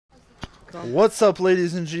What's up,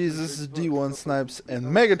 ladies and G's? This is D1 Snipes and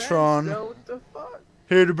Megatron What the fuck?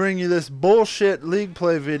 here to bring you this bullshit league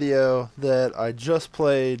play video that I just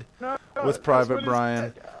played with Pvt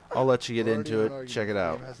Brian. I'll let you get into it. Check it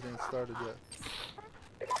out.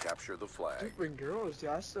 Capture the flag. Stupid girls, dude.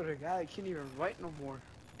 I swear to God, I can't even write no more.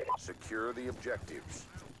 Secure the objectives.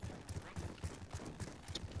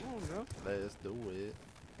 I don't know. Let's do it.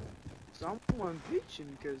 Someone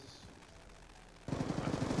pitching, because...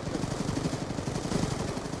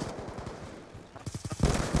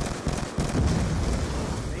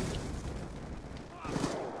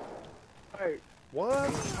 Hey. What?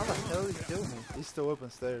 How the hell did he kill me? He's still up on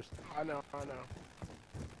stairs. I know.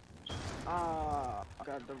 Ah,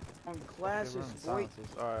 got the wrong glasses, boy.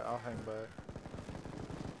 Alright, I'll hang back.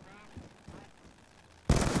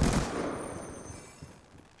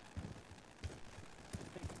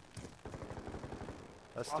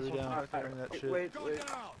 That's three down. Bring that shit. Wait.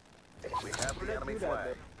 We have the enemy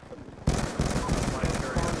flag.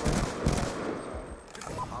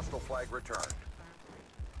 Hostile flag returned.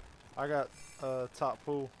 I got top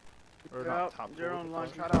pool. Or not top pool. They're on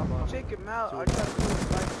lunch. Cut out. Check him out. I tried to pull him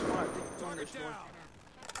back to one. I think it's on this one.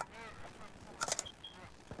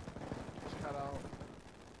 Cut out.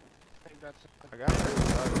 I think that's it. I got it.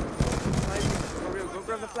 For real, go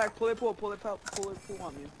grab the flag. Pull it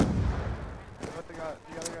on me. What they got?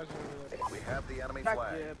 The other guys are over there. We have the enemy Back,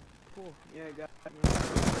 flag. yeah, pull. Yeah, got it.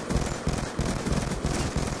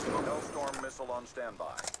 Hellstorm missile on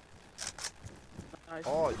standby. Nice.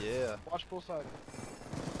 Oh yeah. Watch pool side.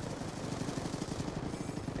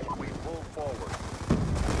 We pull forward.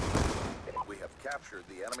 We have captured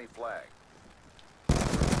the enemy flag.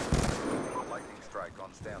 Lightning strike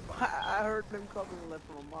on standby. I heard them coming left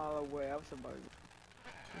from a mile away. I was somebody.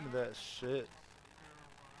 Give me that shit.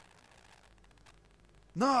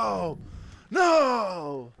 No!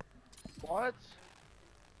 No! What?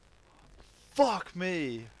 Fuck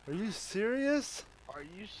me! Are you serious? Are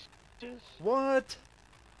you serious? What?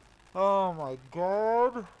 Oh my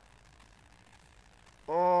god!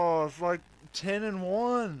 Oh, it's like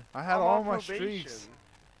 10-1. I had I'm all on my probation. streaks.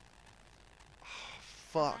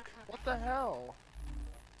 Fuck. What the hell?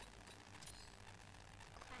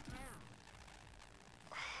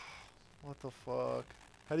 What the fuck?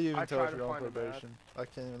 How do you even I tell tried if to you're on find a map. probation? I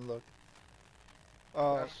can't even look.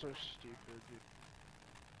 That's so stupid, dude.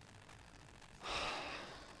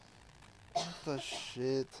 What the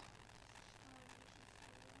shit?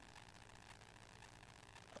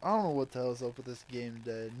 I don't know what the hell's up with this game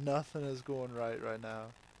today. Nothing is going right now.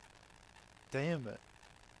 Damn it.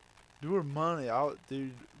 Dude, money out,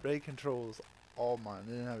 dude. Raid controls all mine.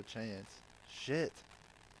 They didn't have a chance. Shit.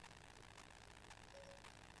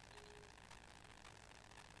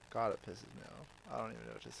 God, it pisses me off. I don't even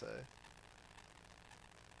know what to say.